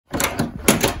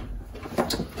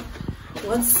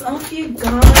What's up, you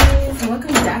guys?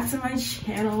 Welcome back to my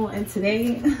channel. And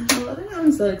today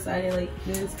I'm so excited. Like,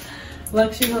 this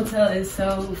luxury hotel is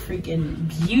so freaking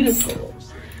beautiful.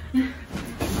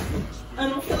 I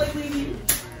don't feel like leaving,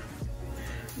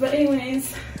 but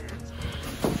anyways,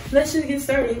 let's just get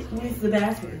started with the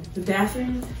bathroom. The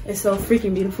bathroom is so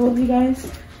freaking beautiful, you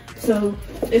guys. So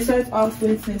it starts off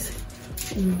with this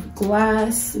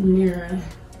glass mirror,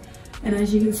 and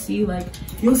as you can see, like,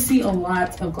 you'll see a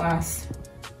lot of glass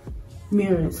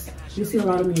mirrors. You'll see a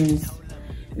lot of mirrors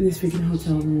in this freaking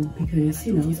hotel room because,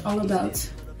 you know, it's all about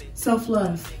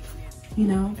self-love. You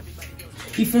know,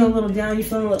 you feel a little down, you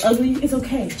feel a little ugly, it's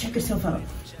okay. Check yourself out.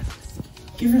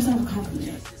 Give yourself a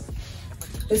compliment.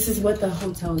 This is what the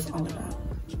hotel is all about.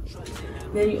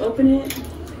 Then you open it.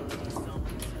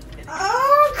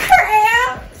 Oh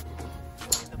crap!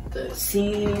 The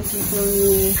scenes, you feel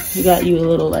me? You got you a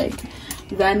little like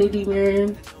vanity mirror.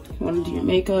 You want to do your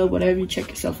makeup, whatever, you check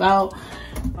yourself out.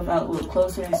 About a little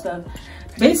closer and stuff.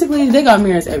 Basically, they got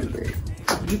mirrors everywhere.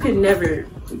 You could never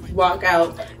walk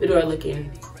out the door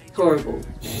looking horrible.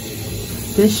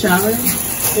 This shower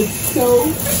is so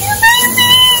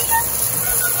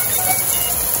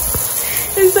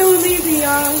it's so amazing,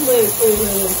 y'all. Look,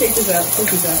 check this out. Check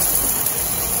this out.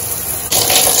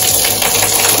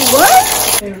 What?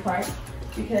 Favorite part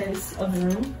because of the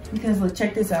room. Because look,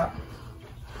 check this out.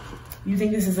 You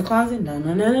think this is a closet? No,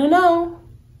 no, no, no, no.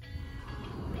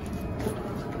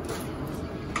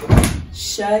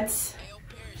 Shut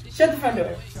the front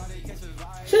door.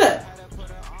 Shut up.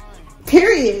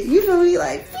 Period. You feel me?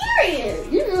 Like,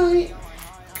 period. You feel me?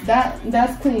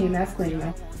 That's clean. That's clean.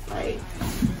 Like,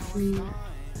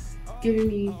 giving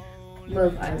me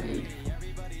Love Island.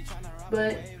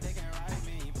 But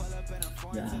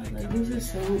yeah, like, this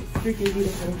is so freaking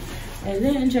beautiful. And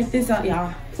then check this out,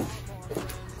 y'all.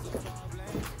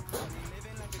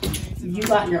 You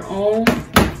got your own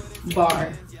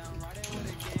bar.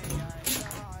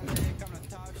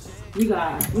 We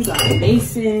got a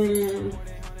basin.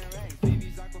 I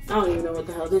don't even know what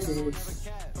the hell this is.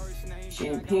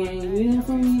 Champagne, you know what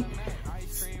I mean?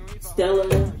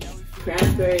 Stella,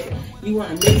 cranberry. You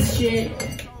want to mix shit?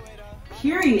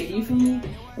 Period. You feel me?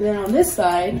 And then on this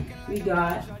side, we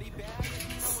got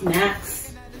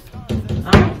snacks.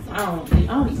 I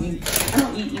don't eat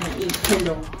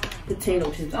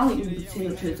potato chips. I don't eat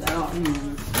potato chips at all.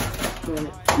 But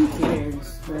who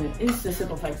cares? But it's the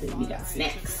simple fact that we got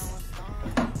snacks.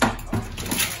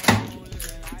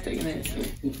 Taking this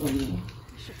for me.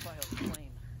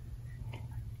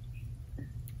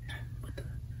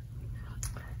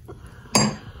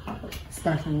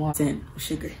 Sparkling water and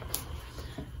sugar.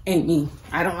 Ain't me.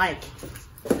 I don't like it.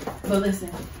 But listen,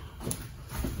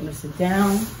 I'm gonna sit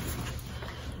down.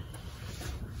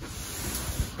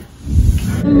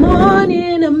 Good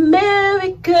morning,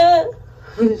 America.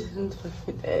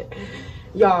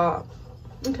 Y'all,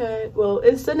 okay, well,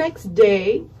 it's the next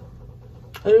day.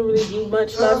 I didn't really do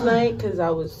much last night because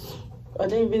I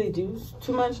didn't really do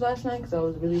too much last night because I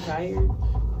was really tired.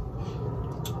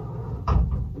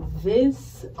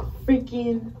 This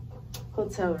freaking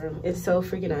hotel room is so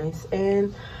freaking nice,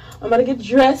 and I'm about to get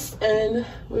dressed and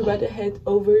we're about to head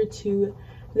over to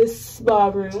this spa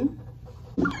room.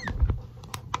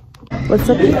 What's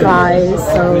up, you guys?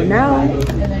 So now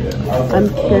I'm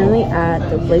currently at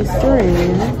the place we're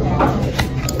in.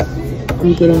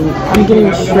 I'm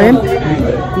getting shrimp.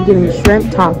 I'm getting shrimp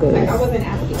tacos.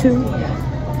 2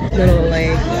 little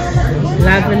like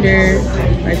lavender,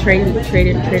 like Trader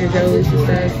Joe's and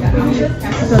stuff.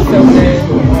 So good.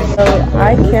 So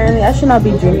I should not be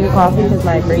drinking coffee because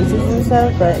my braces and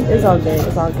stuff, but it's all good.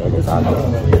 It's all good. It's all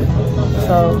good.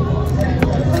 So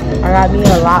I got me a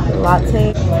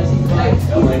latte.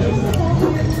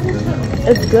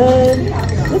 It's good.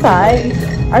 It's alright.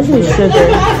 I just need sugar.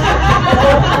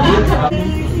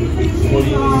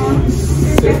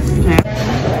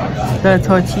 The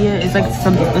tortilla is like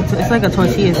it's like a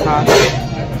tortilla sauce.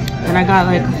 And I got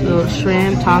like little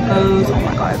shrimp tacos. Oh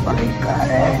my god, I fucking got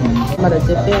it. I'm about to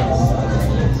dip it.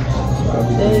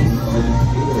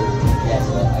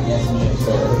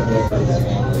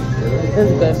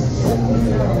 It's good.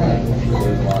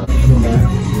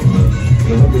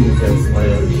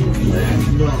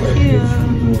 Yeah.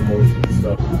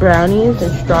 Brownies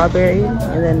and strawberry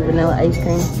and then vanilla ice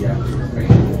cream.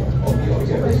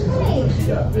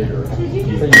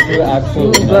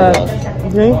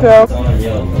 Drink up.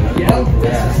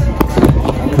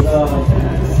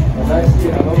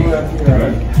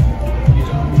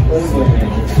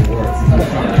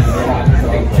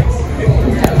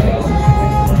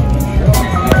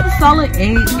 solid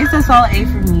 8. It's a solid 8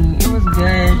 for me. It was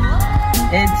good.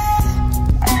 It's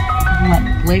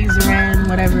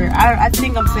I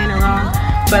think I'm saying it wrong,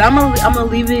 but I'm gonna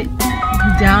leave it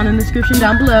down in the description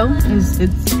down below. It's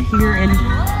here in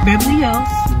Beverly Hills.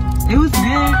 It was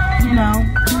good, you know.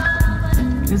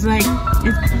 It's like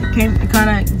it kind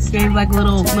of gave like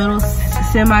little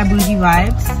semi bougie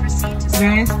vibes.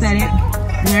 Very aesthetic,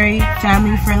 very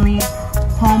family friendly,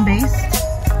 home based.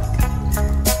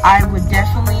 I would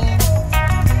definitely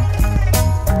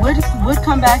would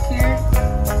come back here,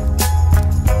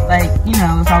 like, you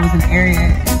know, if I was in the area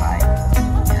and like,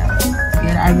 you know,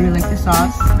 yeah, I really like the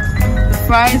sauce. The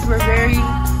fries were very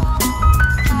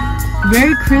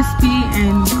crispy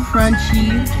and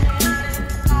crunchy,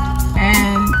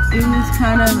 and it was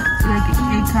kind of like it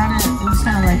was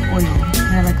kind of like oil. It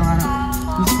had like a lot of,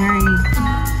 it was very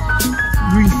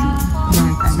greasy, you know,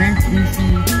 like that, very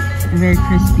greasy, and very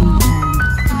crispy and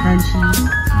crunchy.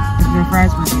 The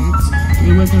fries were good.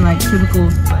 It wasn't like typical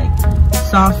like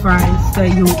soft fries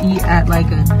that you'll eat at like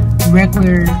a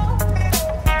regular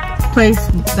place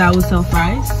that would sell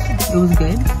fries. It was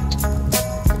good.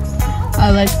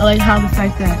 I like how the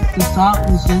fact that the salt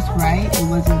was just right. It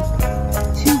wasn't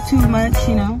too much,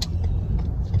 you know.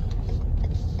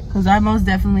 Because I most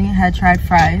definitely had tried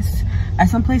fries at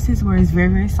some places where it's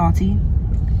very salty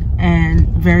and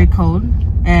very cold.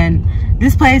 And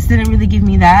this place didn't really give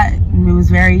me that. It was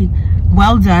very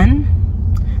well done.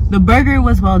 The burger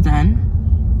was well done.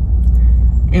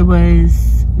 It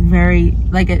was very,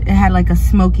 like, it had like a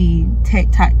smoky type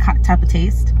of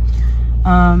taste.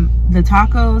 The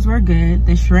tacos were good.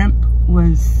 The shrimp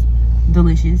was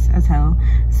delicious as hell,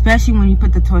 especially when you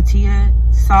put the tortilla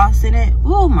sauce in it.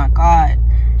 Oh my god,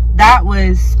 that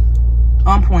was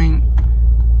on point.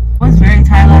 I was very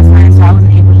tired last night, so I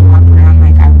wasn't able to walk around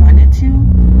like I wanted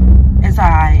to. It's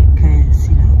alright, because,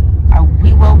 you know, I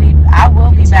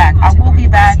will be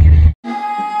back.